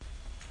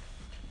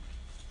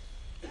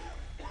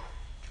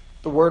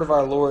The word of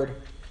our Lord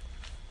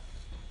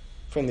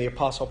from the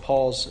Apostle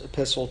Paul's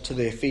epistle to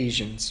the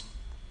Ephesians.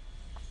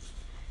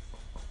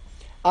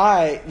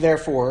 I,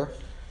 therefore,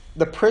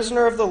 the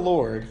prisoner of the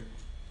Lord,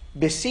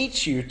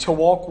 beseech you to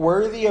walk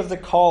worthy of the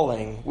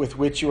calling with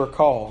which you are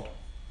called,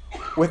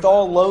 with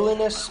all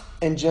lowliness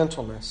and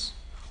gentleness,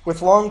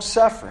 with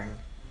long-suffering,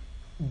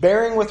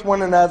 bearing with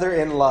one another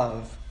in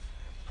love,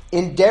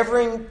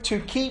 endeavoring to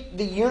keep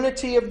the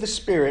unity of the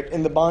Spirit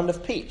in the bond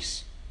of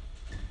peace.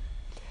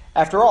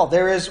 After all,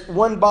 there is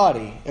one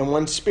body and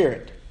one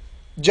Spirit,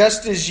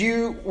 just as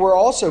you were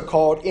also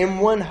called in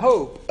one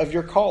hope of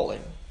your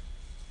calling.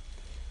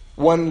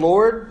 One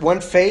Lord,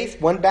 one faith,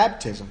 one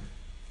baptism.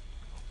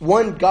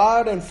 One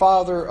God and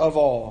Father of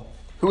all,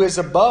 who is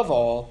above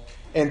all,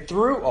 and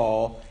through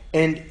all,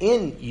 and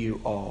in you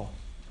all.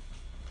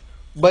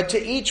 But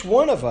to each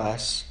one of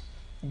us,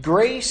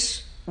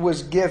 grace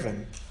was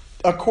given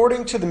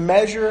according to the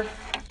measure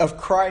of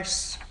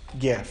Christ's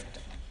gift.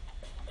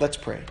 Let's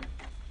pray.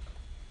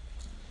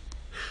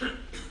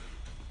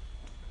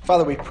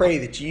 Father, we pray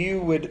that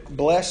you would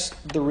bless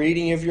the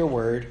reading of your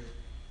word.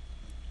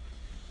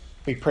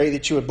 We pray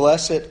that you would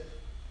bless it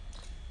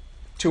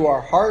to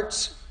our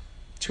hearts,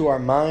 to our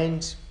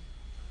minds,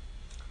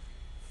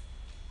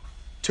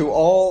 to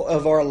all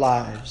of our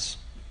lives.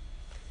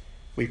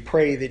 We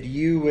pray that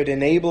you would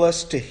enable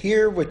us to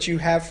hear what you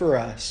have for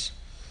us.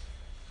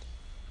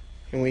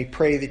 And we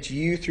pray that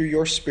you, through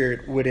your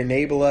Spirit, would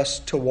enable us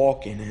to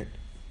walk in it.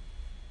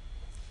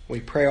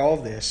 We pray all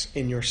this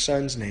in your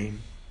Son's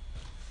name.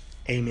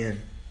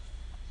 Amen.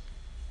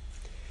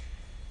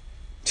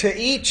 To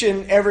each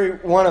and every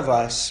one of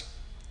us,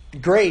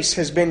 grace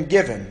has been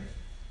given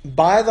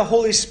by the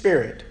Holy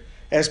Spirit,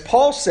 as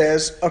Paul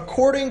says,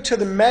 according to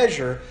the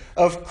measure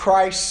of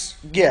Christ's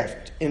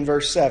gift in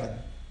verse 7.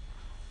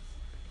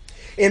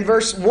 In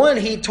verse 1,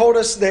 he told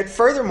us that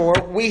furthermore,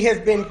 we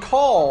have been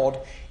called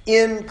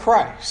in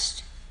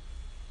Christ.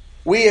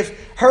 We have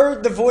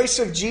heard the voice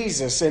of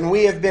Jesus and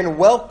we have been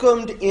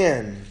welcomed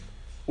in.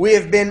 We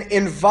have been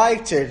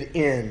invited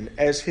in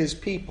as his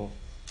people.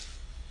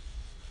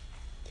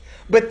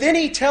 But then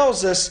he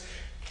tells us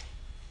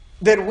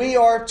that we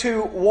are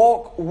to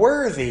walk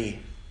worthy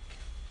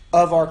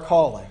of our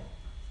calling.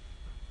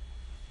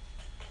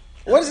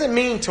 What does it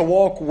mean to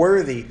walk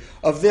worthy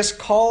of this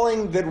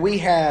calling that we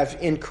have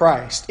in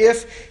Christ?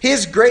 If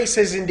his grace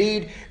has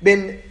indeed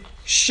been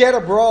shed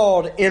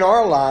abroad in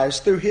our lives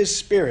through his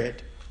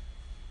Spirit,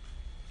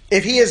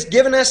 if he has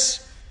given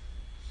us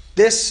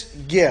this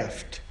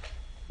gift,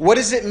 what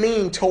does it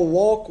mean to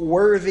walk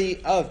worthy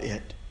of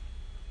it?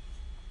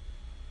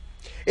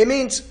 It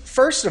means,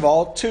 first of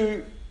all,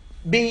 to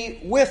be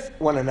with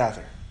one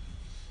another.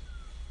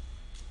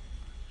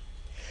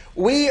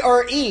 We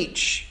are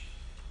each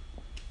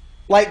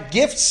like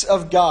gifts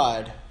of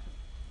God.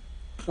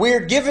 We are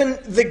given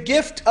the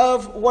gift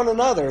of one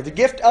another, the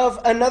gift of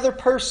another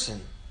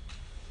person,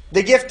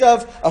 the gift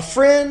of a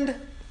friend,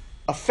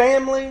 a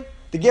family,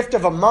 the gift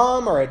of a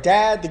mom or a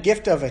dad, the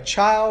gift of a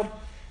child,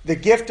 the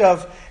gift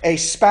of a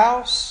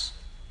spouse.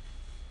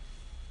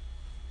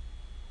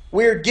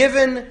 We are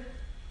given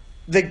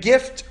the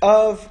gift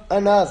of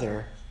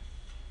another,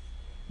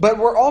 but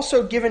we're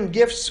also given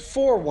gifts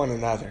for one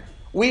another.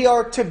 We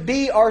are to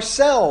be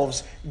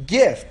ourselves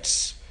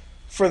gifts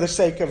for the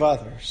sake of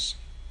others.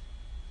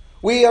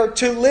 We are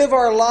to live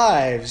our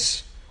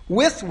lives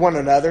with one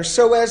another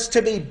so as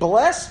to be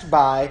blessed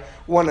by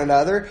one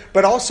another,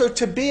 but also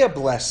to be a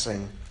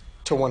blessing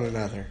to one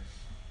another.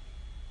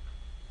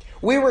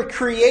 We were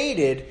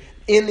created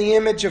in the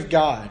image of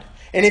God.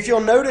 And if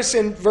you'll notice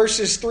in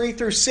verses 3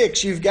 through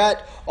 6, you've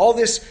got all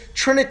this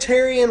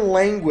Trinitarian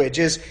language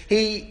as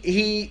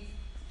he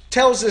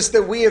tells us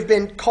that we have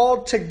been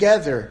called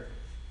together.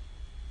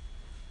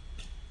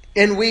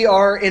 And we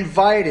are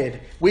invited,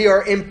 we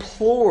are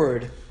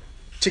implored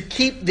to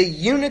keep the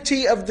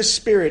unity of the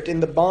Spirit in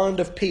the bond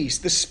of peace,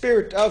 the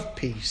Spirit of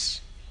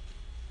peace.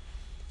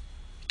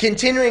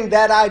 Continuing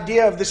that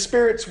idea of the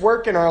Spirit's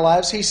work in our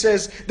lives, he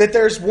says that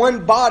there's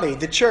one body,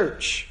 the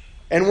church,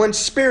 and one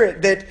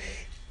Spirit that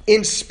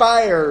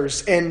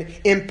inspires and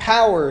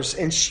empowers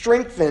and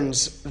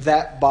strengthens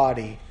that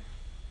body,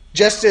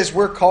 just as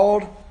we're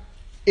called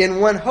in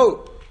one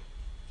hope.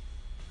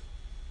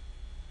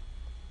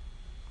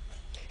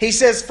 He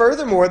says,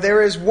 furthermore,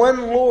 there is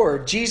one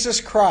Lord,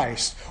 Jesus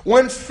Christ,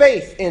 one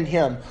faith in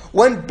him,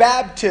 one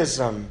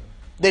baptism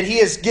that he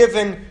has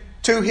given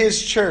to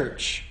his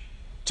church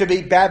to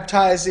be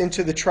baptized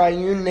into the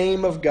triune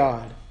name of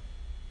God.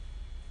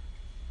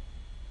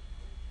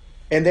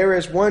 And there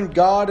is one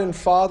God and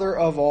Father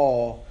of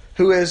all,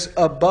 who is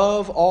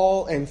above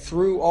all and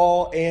through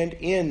all and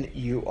in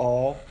you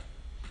all.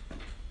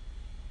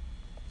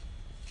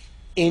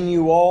 In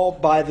you all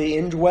by the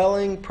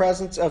indwelling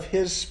presence of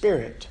his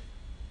Spirit.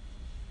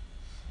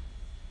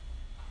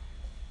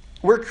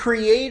 We're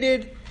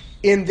created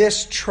in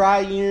this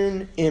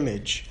triune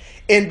image.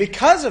 And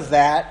because of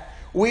that,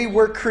 we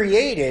were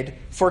created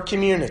for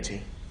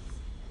community.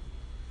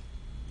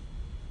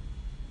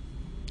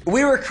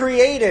 We were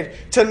created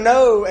to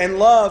know and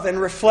love and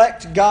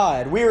reflect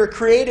God. We were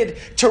created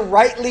to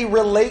rightly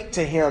relate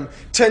to Him,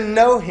 to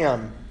know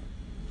Him,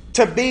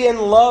 to be in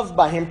love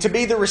by Him, to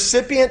be the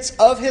recipients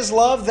of His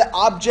love, the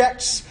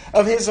objects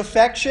of His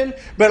affection,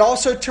 but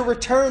also to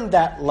return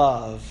that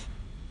love.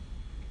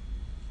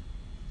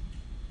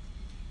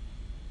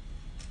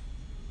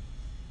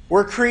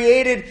 We're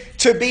created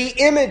to be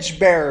image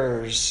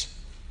bearers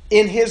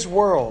in His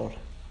world.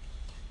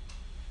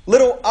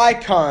 Little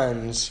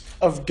icons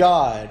of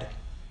God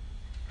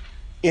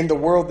in the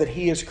world that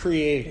He has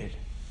created.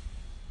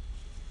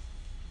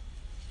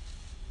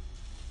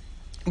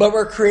 But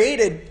we're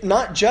created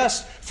not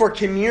just for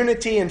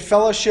community and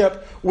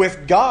fellowship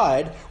with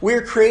God,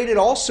 we're created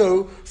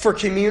also for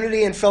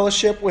community and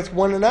fellowship with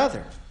one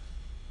another.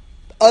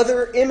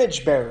 Other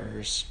image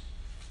bearers.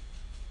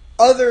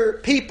 Other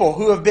people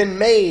who have been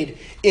made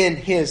in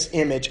His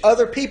image.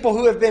 Other people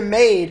who have been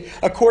made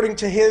according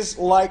to His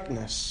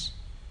likeness.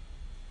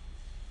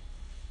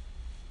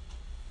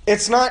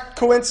 It's not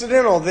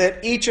coincidental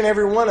that each and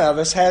every one of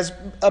us has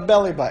a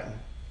belly button.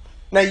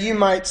 Now you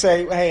might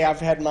say, hey, I've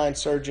had mine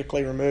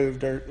surgically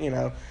removed or,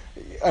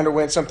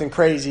 underwent something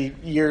crazy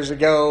years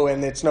ago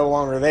and it's no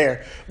longer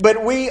there.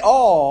 But we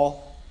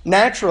all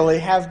naturally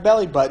have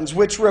belly buttons,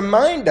 which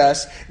remind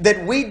us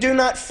that we do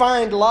not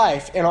find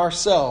life in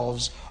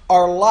ourselves.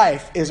 Our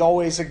life is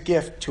always a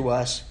gift to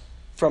us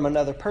from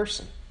another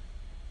person.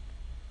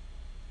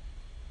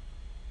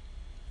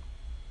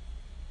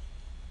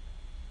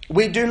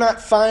 We do not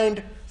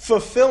find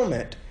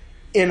fulfillment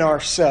in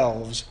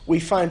ourselves. We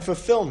find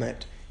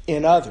fulfillment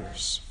in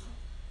others.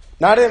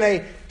 Not in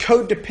a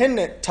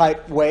codependent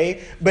type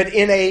way, but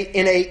in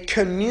a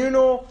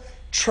communal,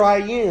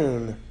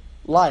 triune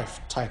life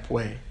type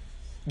way.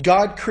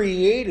 God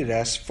created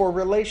us for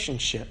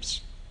relationships.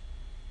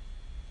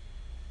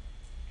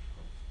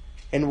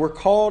 And we're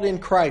called in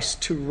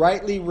Christ to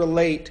rightly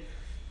relate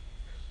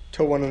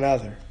to one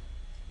another.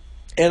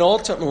 And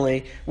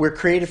ultimately, we're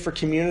created for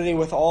community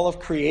with all of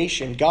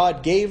creation.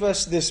 God gave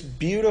us this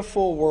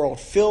beautiful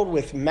world filled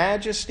with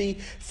majesty,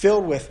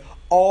 filled with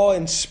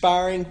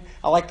awe-inspiring.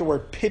 I like the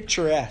word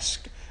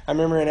picturesque. I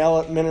remember in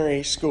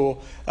elementary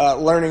school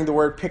learning the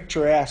word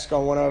picturesque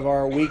on one of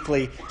our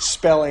weekly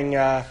spelling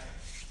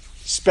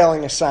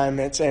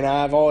assignments, and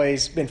I've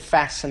always been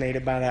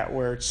fascinated by that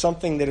word.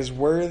 Something that is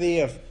worthy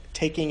of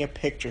taking a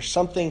picture,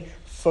 something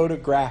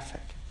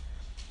photographic.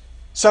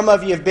 Some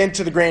of you have been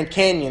to the Grand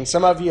Canyon.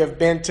 Some of you have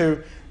been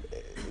to,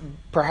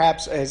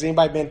 perhaps, has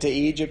anybody been to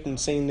Egypt and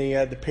seen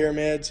the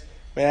pyramids?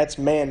 I mean, that's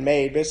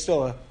man-made, but it's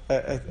still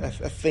a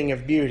thing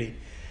of beauty.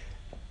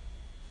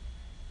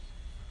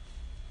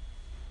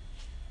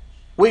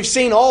 We've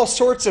seen all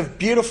sorts of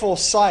beautiful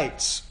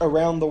sights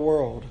around the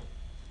world.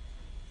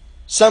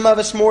 Some of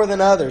us more than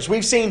others.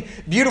 We've seen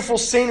beautiful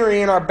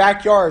scenery in our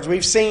backyards.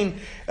 We've seen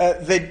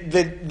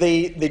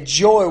the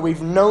joy.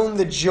 We've known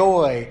the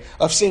joy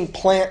of seeing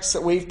plants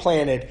that we've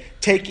planted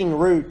taking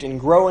root and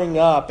growing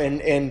up,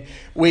 and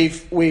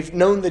we've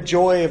known the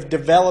joy of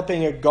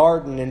developing a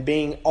garden and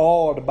being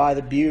awed by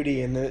the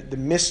beauty and the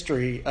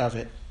mystery of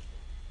it.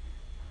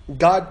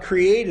 God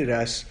created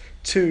us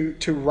to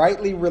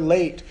rightly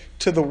relate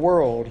to the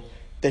world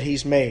that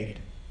He's made.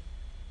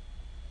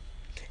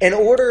 In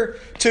order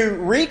to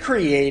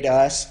recreate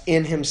us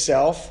in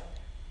Himself,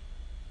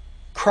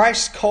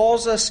 Christ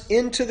calls us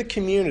into the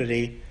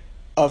community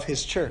of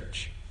His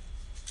church.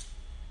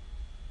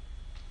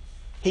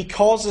 He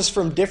calls us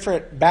from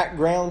different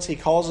backgrounds. He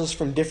calls us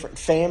from different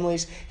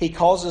families. He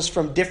calls us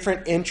from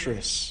different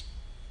interests.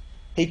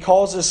 He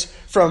calls us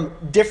from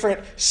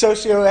different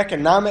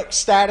socioeconomic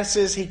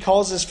statuses. He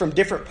calls us from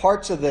different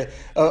parts of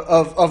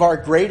our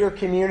greater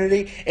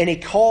community. And He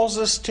calls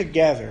us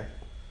together,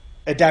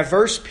 a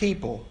diverse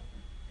people,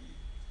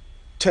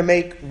 to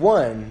make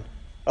one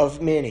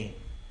of many.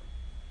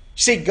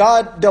 See,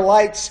 God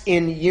delights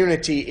in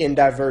unity in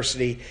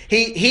diversity.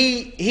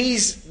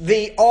 He's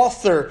the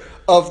author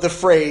of the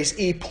phrase,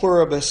 e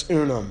pluribus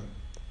unum,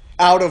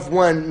 out of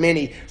one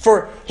many.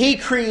 For He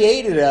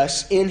created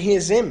us in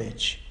His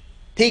image.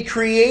 He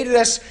created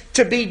us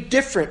to be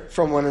different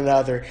from one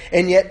another,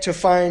 and yet to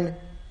find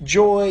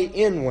joy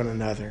in one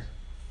another.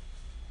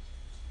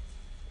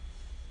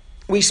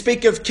 We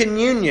speak of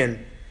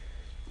communion.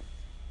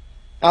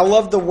 I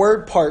love the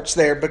word parts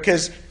there,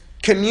 because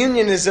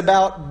communion is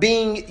about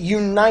being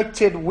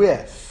united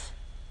with.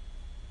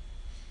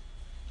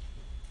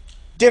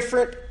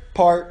 Different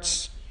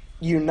parts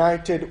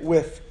united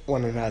with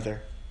one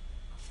another.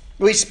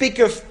 We speak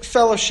of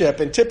fellowship,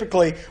 and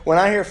typically when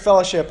I hear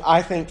fellowship,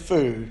 I think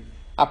food.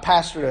 I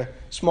pastored a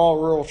small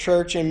rural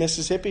church in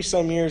Mississippi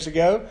some years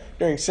ago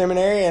during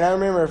seminary, and I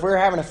remember if we were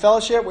having a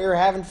fellowship, we were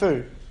having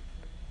food.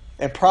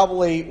 And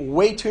probably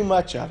way too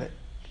much of it.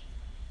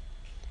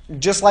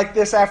 Just like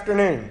this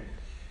afternoon.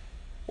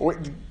 We're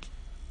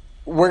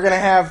going to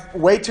have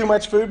way too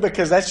much food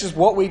because that's just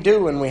what we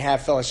do when we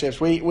have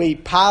fellowships. We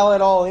pile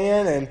it all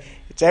in, and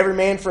it's every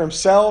man for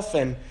himself,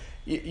 and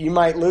you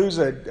might lose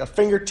a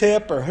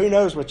fingertip, or who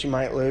knows what you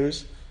might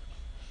lose.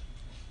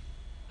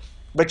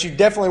 But you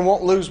definitely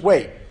won't lose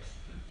weight.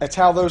 That's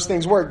how those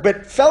things work.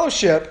 But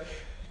fellowship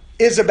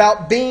is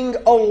about being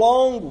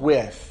along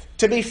with,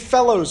 to be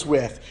fellows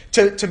with,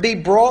 to be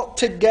brought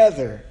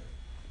together,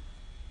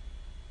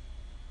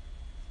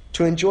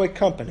 to enjoy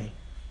company.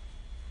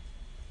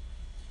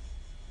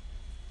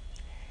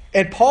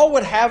 And Paul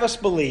would have us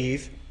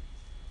believe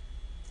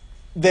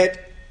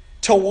that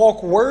to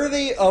walk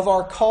worthy of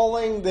our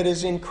calling that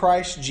is in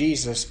Christ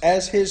Jesus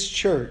as His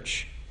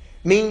church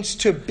means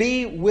to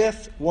be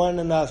with one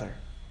another.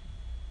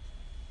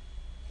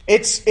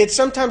 It's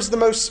sometimes the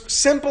most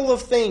simple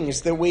of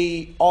things that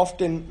we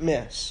often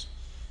miss.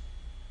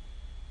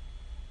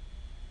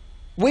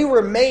 We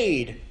were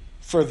made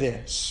for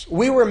this.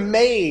 We were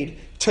made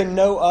to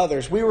know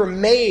others. We were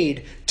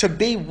made to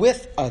be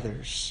with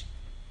others.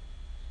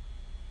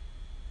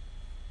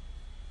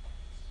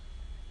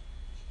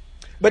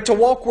 But to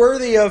walk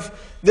worthy of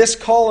this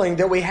calling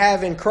that we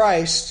have in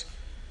Christ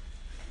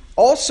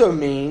also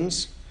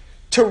means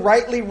to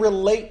rightly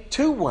relate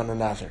to one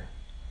another.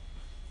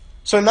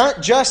 So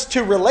not just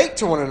to relate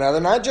to one another,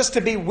 not just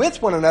to be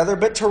with one another,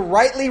 but to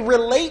rightly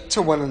relate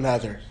to one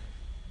another.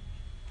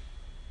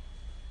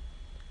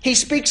 He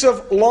speaks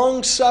of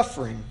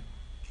long-suffering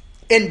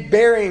and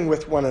bearing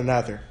with one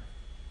another.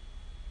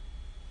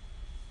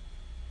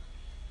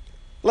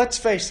 Let's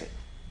face it,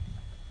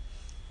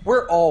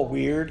 we're all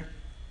weird.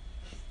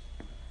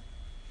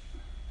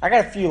 I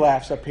got a few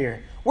laughs up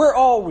here. We're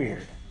all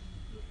weird.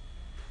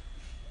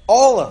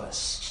 All of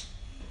us.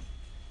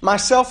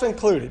 Myself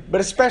included,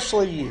 but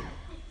especially you.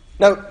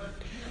 No,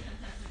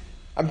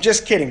 I'm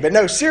just kidding, but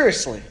no,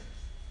 seriously.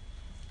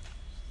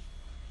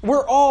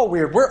 We're all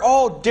weird. We're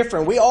all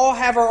different. We all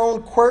have our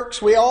own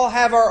quirks. We all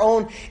have our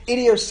own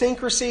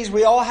idiosyncrasies.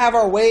 We all have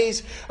our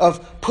ways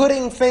of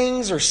putting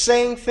things or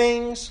saying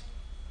things.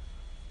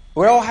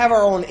 We all have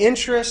our own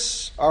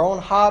interests, our own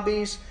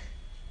hobbies.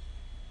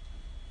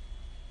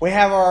 We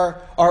have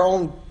our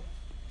own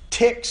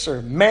tics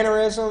or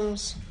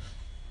mannerisms.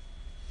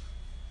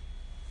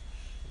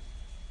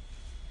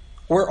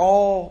 We're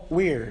all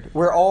weird.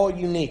 We're all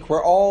unique.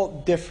 We're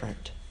all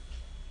different.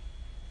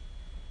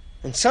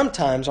 And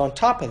sometimes, on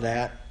top of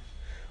that,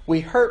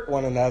 we hurt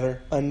one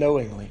another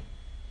unknowingly.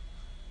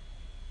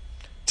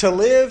 To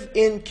live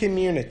in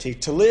community,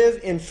 to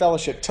live in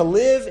fellowship, to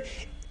live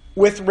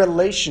with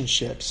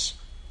relationships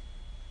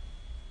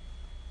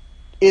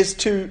is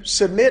to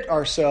submit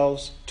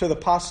ourselves to the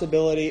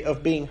possibility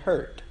of being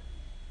hurt.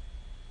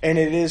 And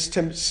it is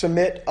to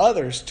submit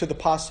others to the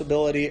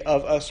possibility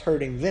of us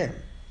hurting them.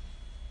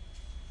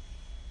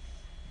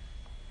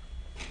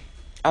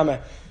 I'm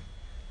a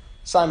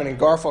Simon and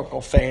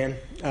Garfunkel fan.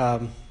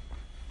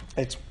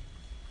 It's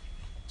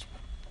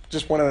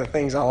just one of the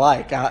things I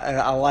like.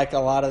 I like a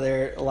lot of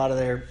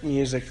their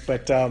music,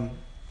 but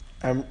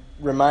I'm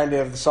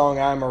reminded of the song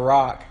 "I'm a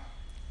Rock."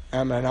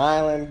 I'm an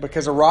island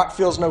because a rock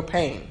feels no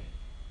pain.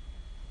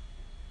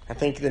 I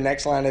think the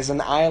next line is, "An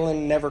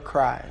island never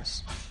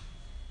cries."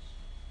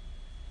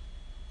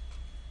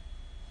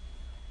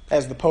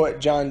 As the poet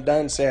John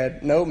Donne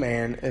said, "No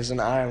man is an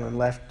island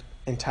left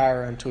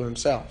entire unto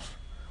himself."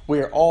 We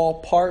are all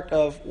part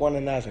of one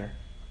another.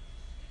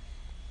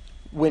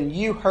 When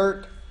you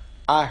hurt,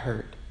 I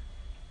hurt.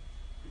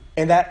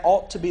 And that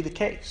ought to be the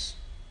case.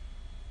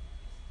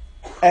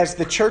 As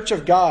the church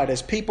of God,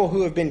 as people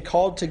who have been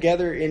called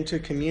together into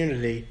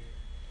community,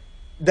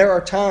 there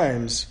are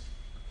times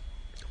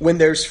when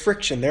there's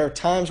friction. There are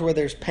times where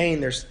there's pain.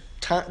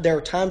 There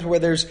are times where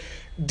there's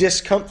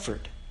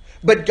discomfort.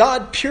 But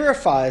God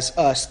purifies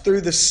us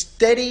through the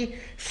steady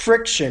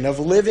friction of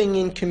living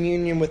in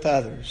communion with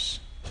others.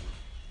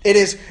 It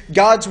is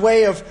God's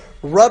way of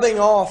rubbing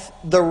off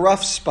the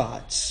rough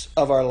spots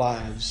of our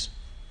lives.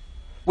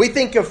 We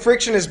think of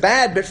friction as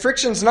bad, but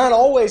friction's not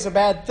always a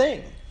bad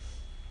thing.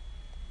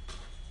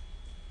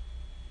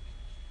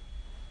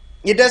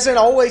 It doesn't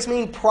always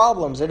mean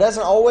problems. It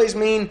doesn't always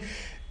mean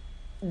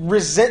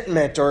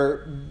resentment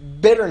or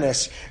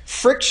bitterness.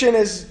 Friction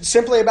is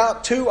simply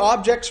about two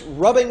objects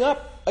rubbing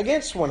up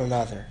against one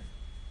another.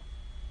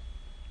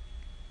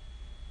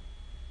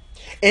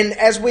 And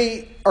as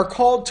we are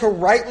called to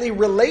rightly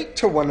relate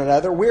to one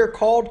another, we are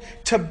called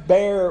to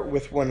bear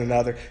with one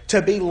another,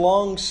 to be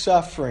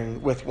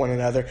long-suffering with one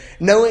another,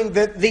 knowing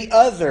that the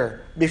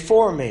other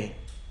before me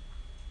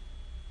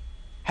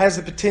has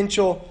the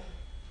potential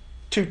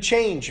to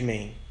change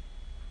me,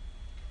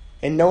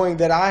 and knowing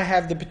that I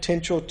have the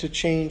potential to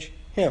change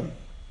him.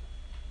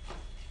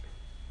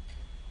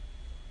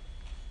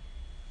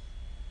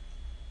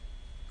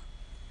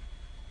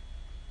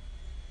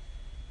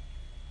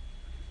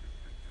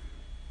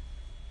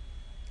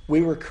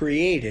 We were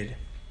created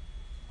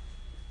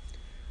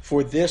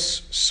for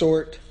this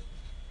sort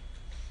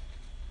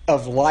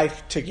of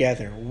life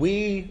together.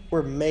 We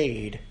were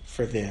made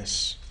for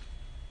this.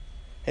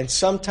 And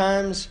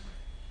sometimes,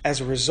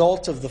 as a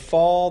result of the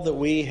fall that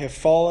we have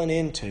fallen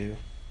into,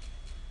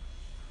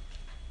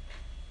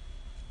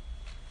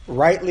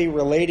 rightly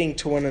relating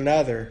to one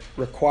another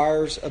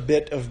requires a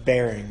bit of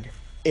bearing.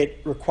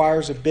 It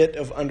requires a bit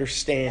of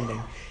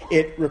understanding.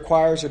 It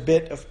requires a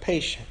bit of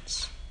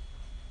patience.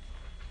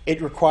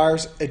 It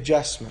requires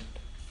adjustment.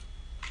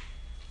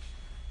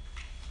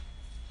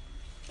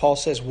 Paul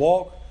says,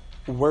 walk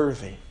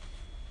worthy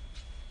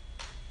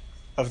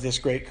of this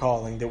great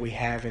calling that we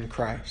have in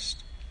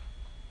Christ.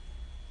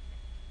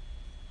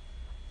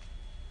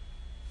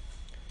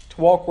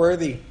 To walk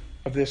worthy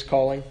of this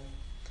calling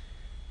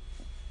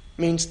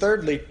means,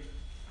 thirdly,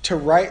 to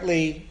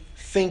rightly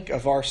think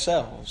of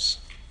ourselves.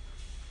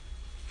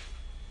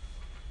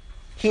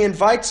 He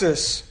invites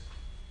us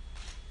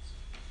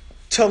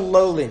to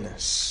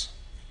lowliness,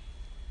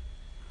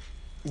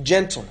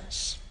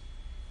 gentleness.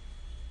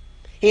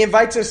 He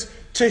invites us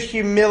to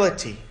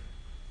humility.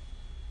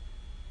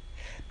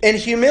 And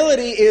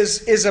humility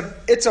is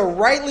a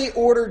rightly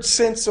ordered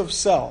sense of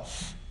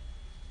self.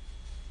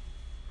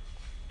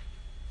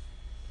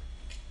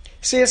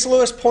 C.S.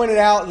 Lewis pointed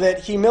out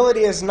that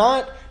humility is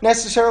not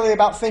necessarily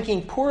about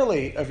thinking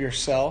poorly of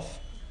yourself.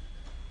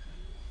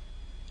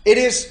 It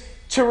is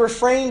to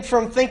refrain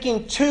from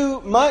thinking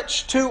too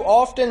much, too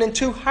often, and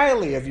too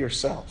highly of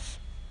yourself.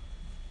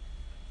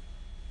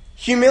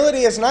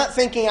 Humility is not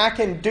thinking I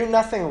can do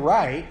nothing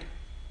right.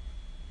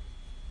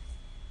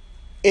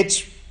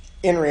 It's,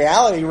 in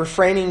reality,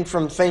 refraining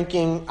from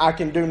thinking I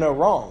can do no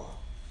wrong.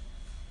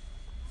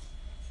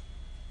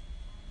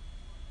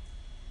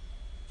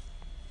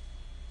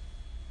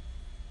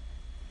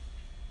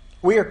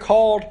 We are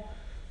called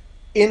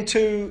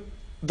into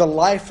the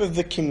life of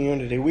the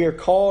community. We are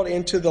called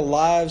into the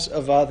lives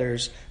of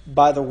others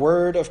by the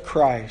word of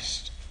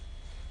Christ.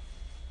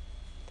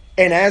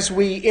 And as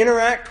we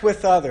interact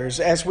with others,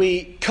 as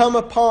we come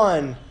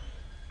upon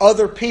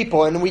other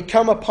people and we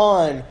come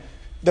upon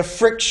the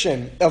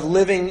friction of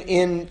living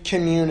in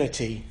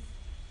community,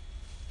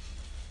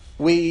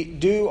 we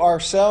do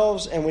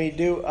ourselves and we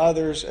do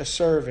others a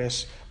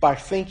service by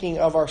thinking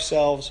of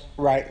ourselves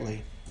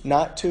rightly,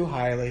 not too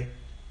highly,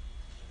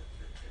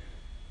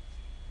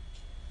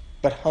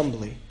 but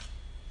humbly.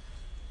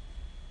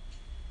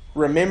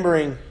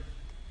 Remembering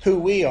who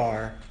we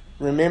are,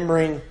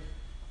 remembering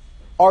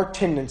our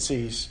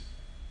tendencies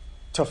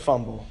to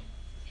fumble.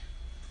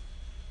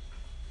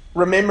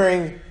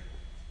 Remembering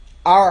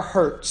our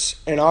hurts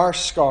and our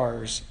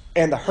scars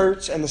and the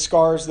hurts and the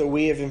scars that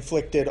we have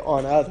inflicted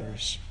on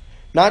others.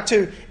 Not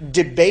to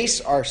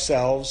debase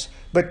ourselves,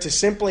 but to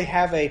simply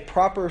have a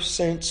proper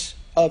sense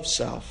of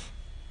self.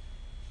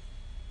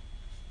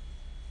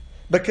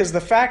 Because the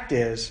fact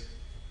is,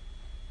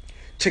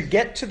 to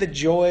get to the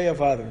joy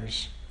of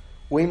others,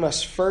 we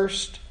must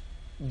first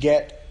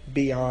get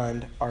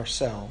beyond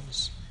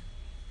ourselves.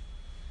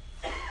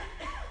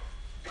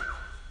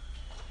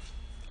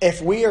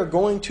 If we are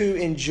going to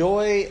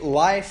enjoy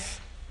life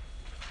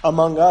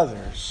among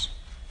others,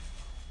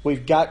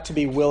 we've got to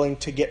be willing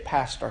to get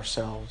past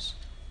ourselves.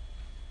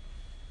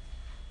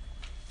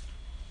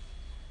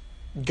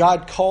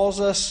 God calls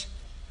us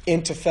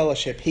into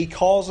fellowship. He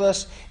calls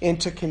us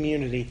into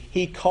community.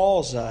 He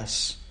calls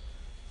us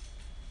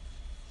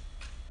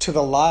to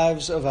the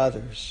lives of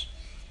others.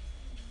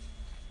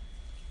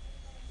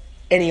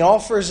 And He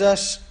offers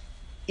us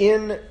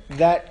in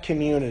that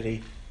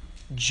community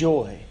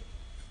joy.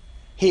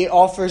 He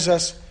offers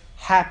us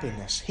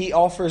happiness. He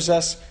offers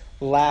us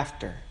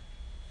laughter.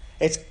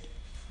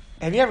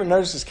 Have you ever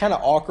noticed it's kind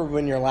of awkward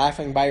when you're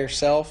laughing by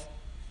yourself?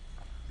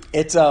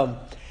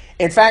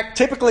 In fact,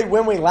 typically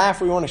when we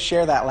laugh, we want to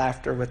share that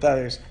laughter with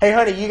others. Hey,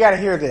 honey, you got to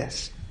hear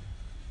this.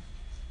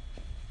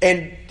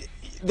 And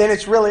then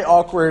it's really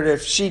awkward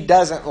if she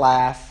doesn't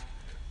laugh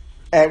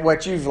at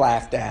what you've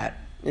laughed at.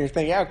 You're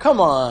thinking, oh, come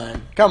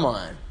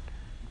on.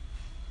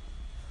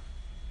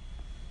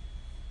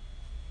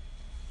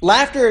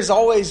 Laughter is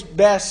always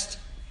best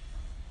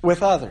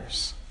with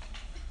others.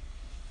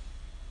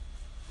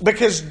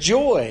 Because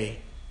joy,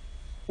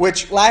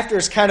 which laughter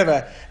is kind of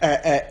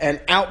an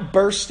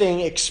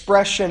outbursting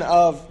expression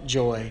of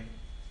joy.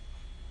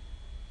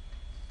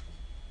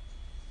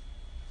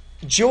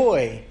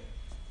 Joy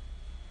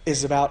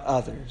is about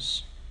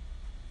others.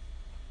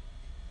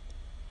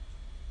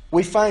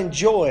 We find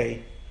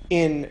joy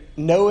in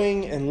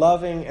knowing and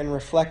loving and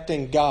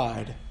reflecting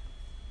God.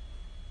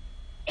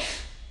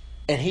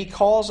 And He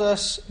calls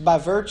us, by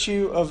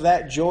virtue of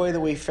that joy that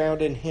we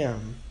found in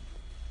Him,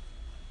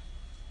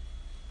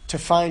 to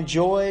find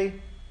joy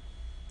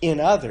in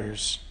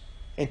others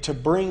and to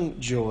bring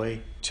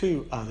joy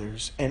to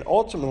others, and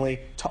ultimately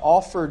to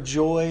offer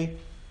joy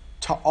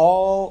to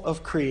all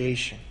of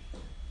creation.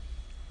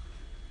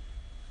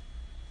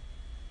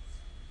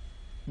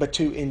 But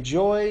to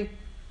enjoy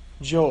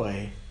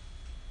joy,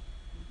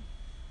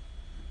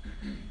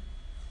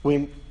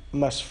 we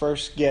must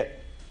first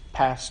get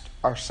past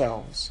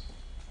ourselves.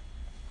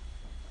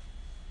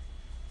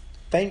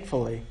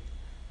 Thankfully,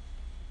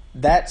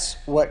 that's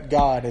what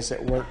God is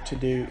at work to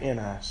do in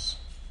us.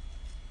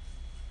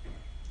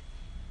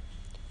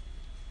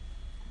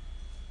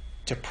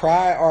 To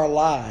pry our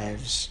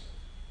lives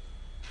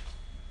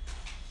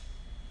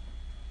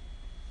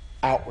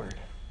outward.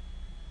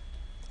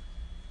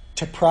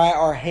 To pry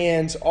our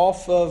hands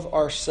off of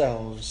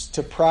ourselves.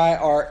 To pry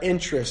our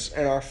interests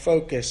and our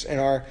focus and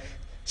our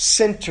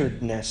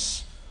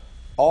centeredness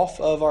off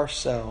of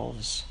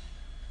ourselves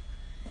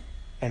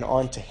and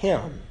onto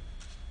Him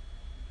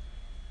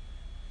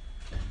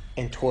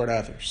and toward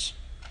others.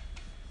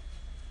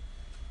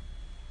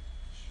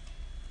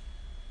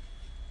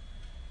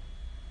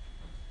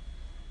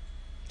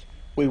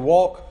 We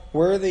walk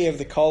worthy of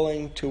the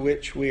calling to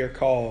which we are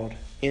called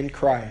in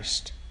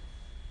Christ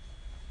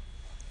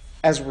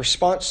as a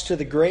response to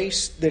the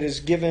grace that is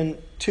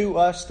given to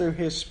us through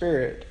His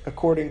Spirit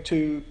according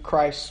to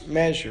Christ's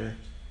measure,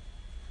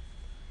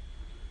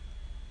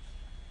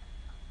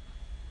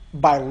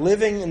 by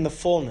living in the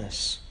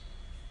fullness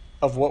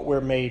of what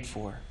we're made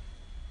for.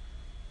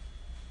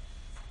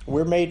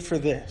 We're made for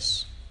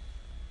this.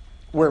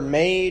 We're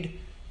made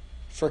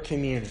for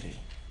community.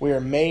 We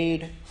are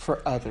made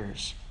for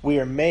others. We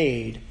are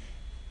made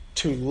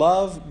to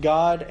love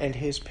God and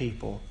His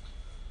people,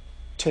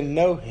 to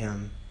know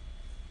Him,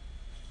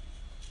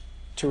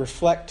 to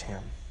reflect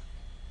Him.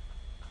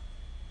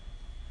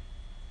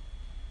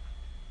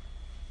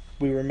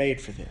 We were made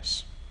for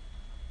this.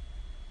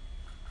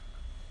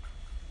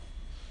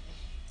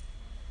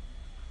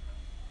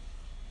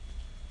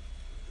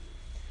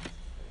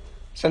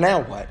 So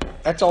now what?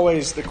 That's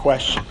always the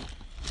question.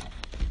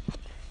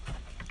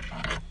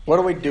 What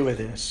do we do with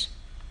this?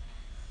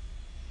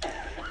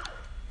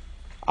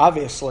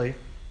 Obviously,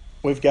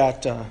 we've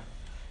got an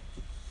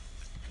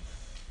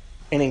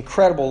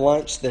incredible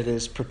lunch that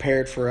is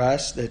prepared for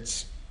us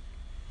that's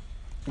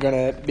going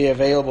to be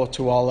available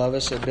to all of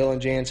us at Bill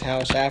and Jan's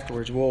house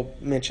afterwards. We'll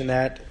mention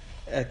that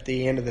at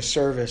the end of the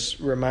service,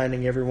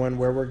 reminding everyone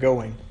where we're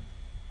going.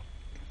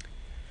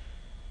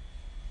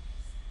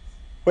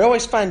 We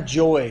always find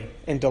joy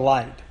and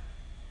delight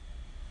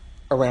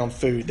around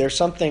food. There's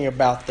something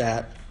about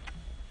that.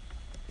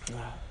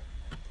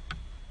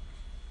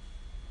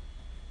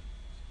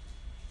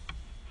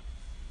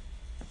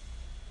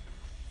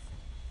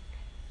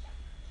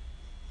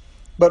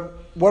 But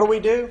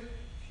what do?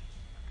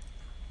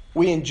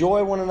 We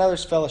enjoy one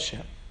another's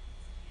fellowship.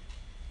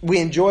 We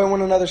enjoy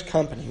one another's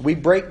company. We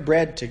break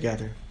bread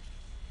together.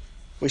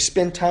 We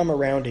spend time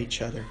around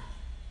each other.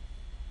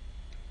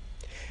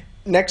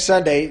 Next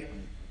Sunday,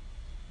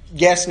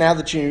 yes, now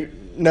that you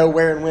know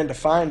where and when to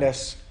find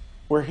us,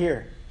 we're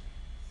here.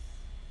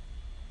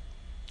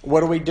 What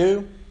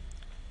do?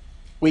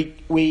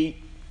 We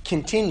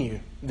continue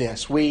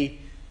this. We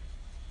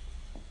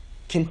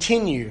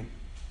continue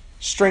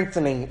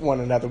strengthening one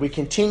another. We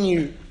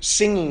continue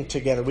singing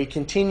together. We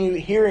continue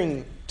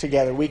hearing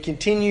together. We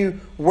continue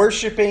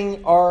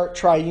worshiping our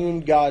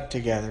triune God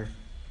together.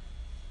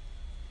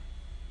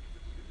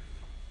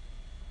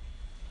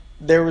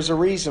 There was a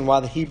reason why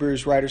the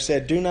Hebrews writer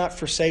said, "Do not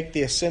forsake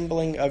the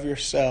assembling of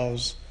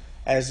yourselves,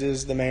 as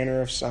is the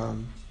manner of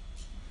some."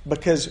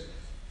 Because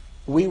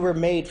we were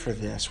made for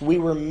this. We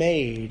were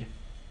made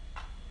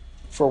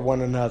for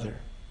one another.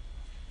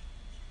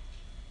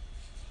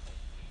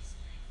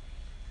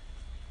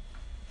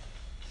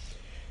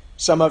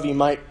 Some of you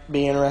might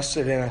be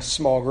interested in a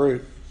small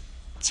group.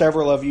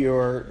 Several of you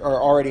are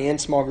already in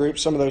small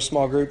groups. Some of those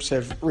small groups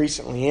have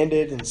recently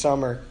ended, and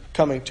some are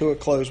coming to a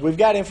close. We've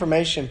got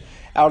information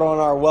out on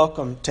our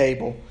welcome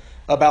table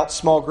about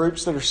small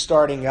groups that are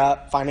starting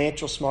up,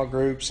 financial small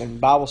groups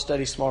and Bible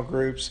study small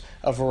groups,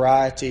 a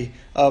variety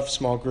of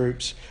small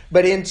groups.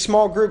 But in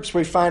small groups,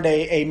 we find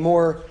a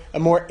more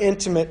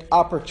intimate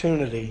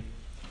opportunity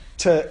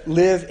to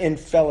live in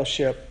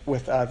fellowship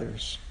with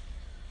others,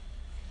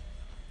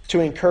 to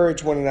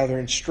encourage one another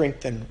and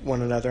strengthen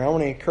one another. I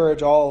want to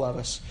encourage all of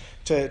us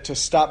to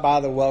stop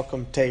by the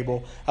welcome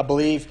table. I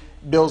believe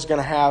Bill's going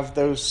to have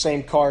those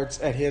same cards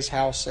at his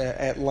house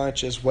at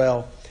lunch as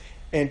well.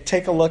 And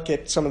take a look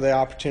at some of the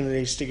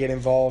opportunities to get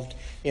involved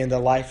in the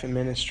life and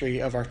ministry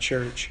of our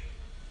church.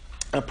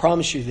 I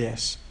promise you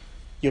this,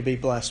 you'll be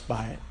blessed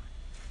by it.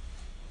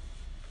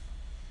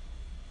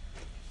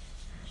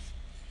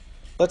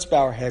 Let's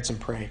bow our heads and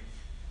pray.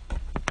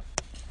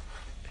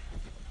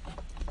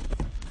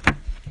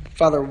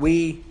 Father,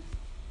 we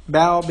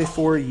bow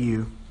before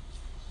you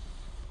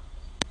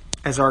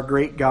as our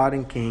great God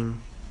and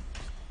King.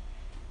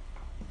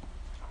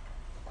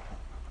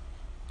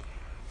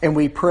 And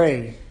we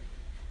pray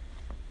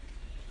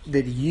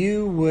that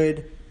you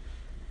would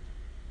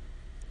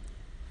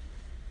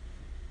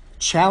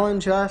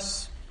challenge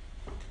us,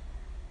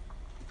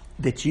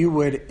 that you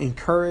would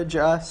encourage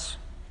us,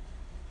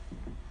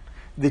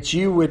 that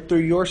you would, through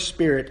your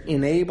Spirit,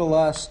 enable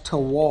us to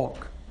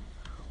walk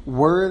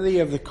worthy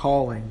of the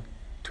calling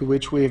to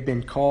which we have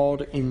been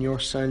called in your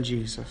Son,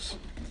 Jesus.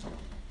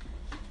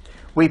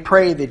 We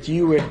pray that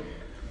you would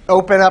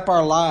open up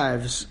our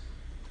lives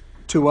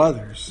to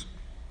others,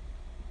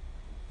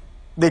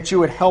 that you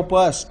would help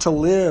us to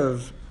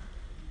live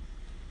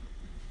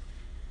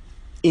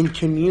in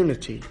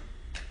community,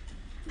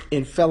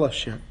 in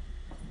fellowship.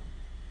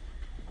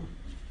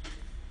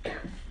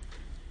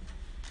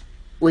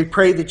 We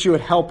pray that you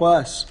would help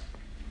us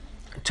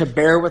to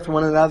bear with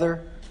one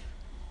another,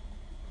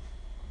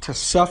 to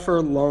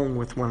suffer long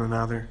with one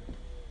another,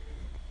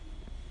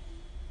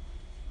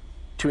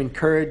 to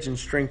encourage and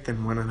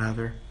strengthen one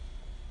another.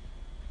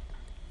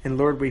 And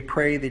Lord, we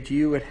pray that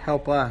you would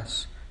help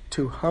us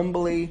to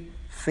humbly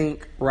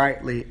think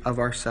rightly of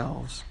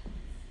ourselves.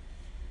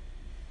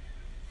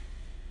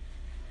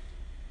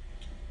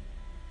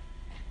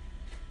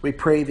 We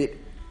pray that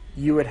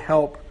you would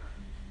help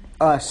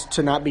us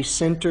to not be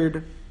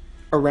centered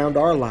around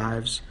our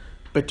lives,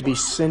 but to be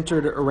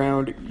centered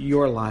around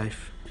your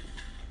life.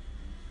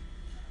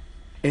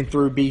 And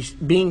through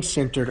being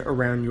centered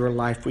around your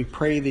life, we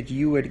pray that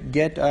you would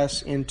get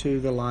us into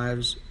the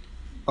lives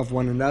of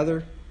one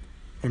another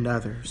and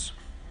others.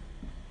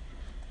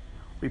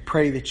 We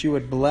pray that you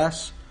would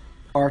bless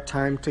our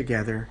time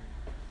together.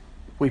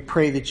 We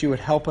pray that you would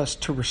help us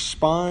to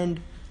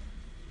respond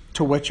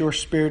to what your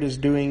Spirit is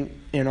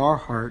doing in our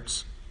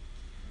hearts,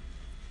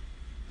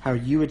 how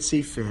you would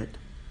see fit.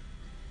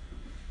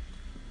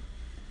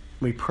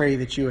 We pray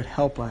that you would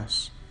help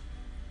us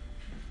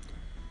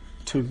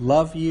to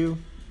love you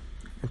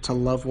and to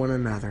love one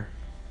another.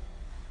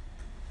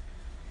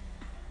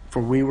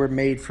 For we were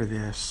made for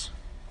this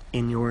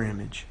in your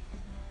image.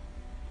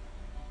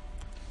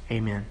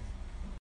 Amen.